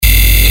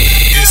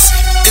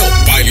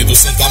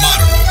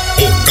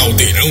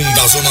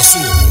da Zona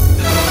Sul.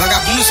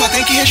 Vagabundo só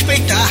tem que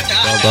respeitar.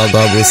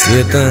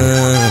 Babaceta,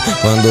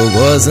 quando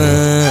goza,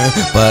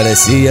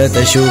 parecia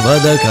até chuva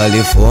da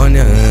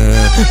Califórnia.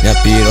 Minha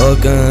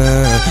piroca,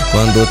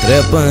 quando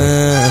trepa,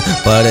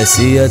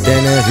 parecia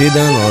até neve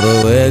da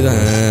Noruega.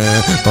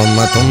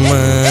 Toma, toma,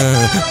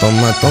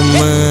 toma,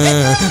 toma,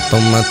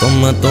 toma,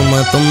 toma,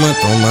 toma, toma,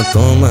 toma,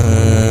 toma.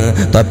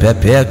 Tua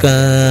pepeca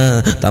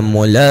tá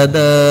molhada,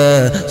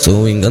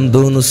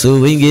 swingando no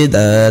swing da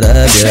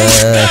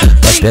Arábia.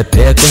 Tua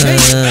pepeca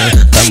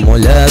tá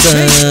molhada,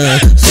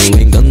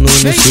 swingando no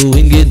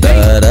swing da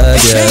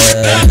Arábia.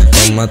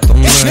 Toma,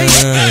 toma,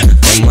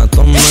 toma,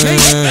 toma,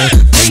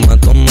 toma,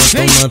 toma,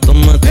 toma,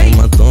 toma,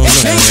 toma, toma,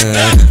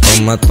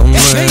 toma,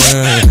 toma,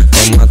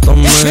 toma,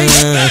 toma,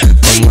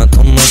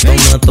 toma,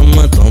 toma,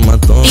 toma, toma,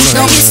 toma.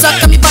 Então me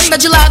soca, me bota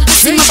de lado, de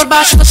cima pra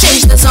baixo, tô cheio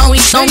de tesão.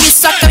 Então me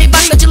soca, me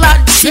bota de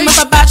lado, de cima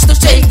pra baixo, tô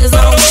cheio de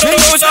tesão.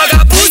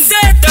 Joga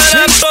buceta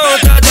na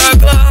ponta da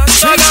Glock,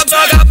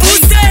 joga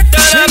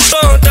buceta na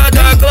ponta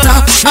da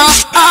Glock.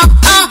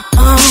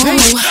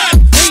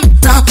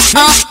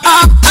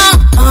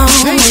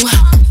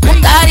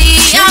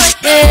 Putaria vai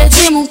ter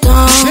de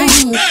montão,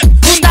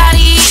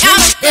 putaria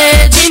vai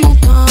ter de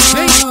montão.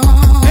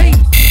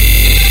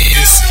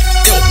 Esse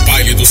é o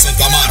baile do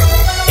Santo Amaro,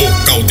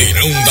 o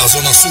caldeirão da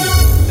Zona Sul.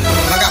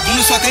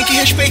 Vagabundo só tem que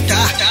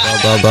respeitar.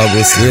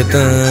 Babaceta,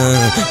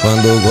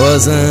 quando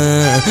goza,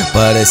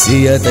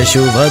 parecia até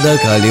chuva da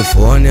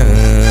Califórnia.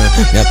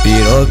 Minha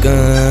piroca,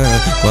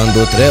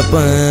 quando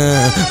trepa,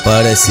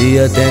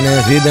 parecia até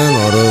neve da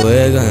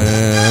Noruega.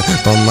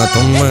 Toma,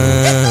 toma,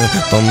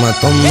 toma,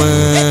 toma,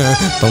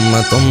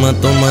 toma, toma,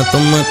 toma,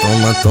 toma,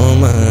 toma,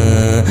 toma.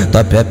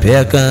 Tua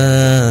pepeca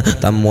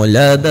tá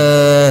molhada,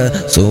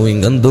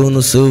 swingando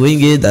no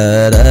swing da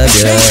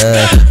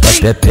Arábia. Tua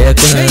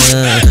pepeca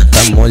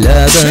tá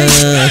molhada,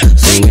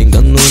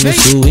 swingando no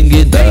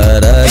swing da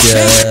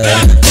Arábia.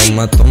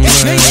 Toma, toma,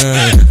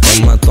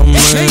 toma, toma, toma,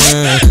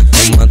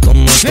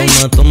 toma,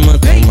 toma, toma,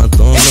 toma,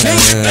 toma,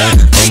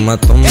 toma, toma,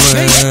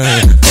 toma,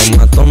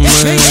 toma,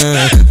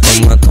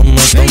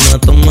 toma, toma,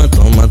 toma,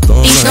 toma,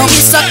 toma. Então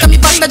me soca, me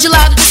bota de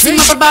lado, de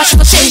cima pra baixo,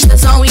 tô cheio de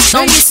tesão.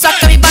 Então me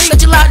soca, me bota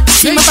de lado, de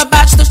cima pra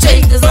baixo, tô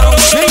cheio de tesão.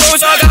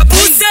 Joga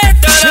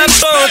buceta na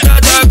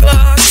ponta da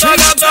Glock,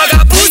 joga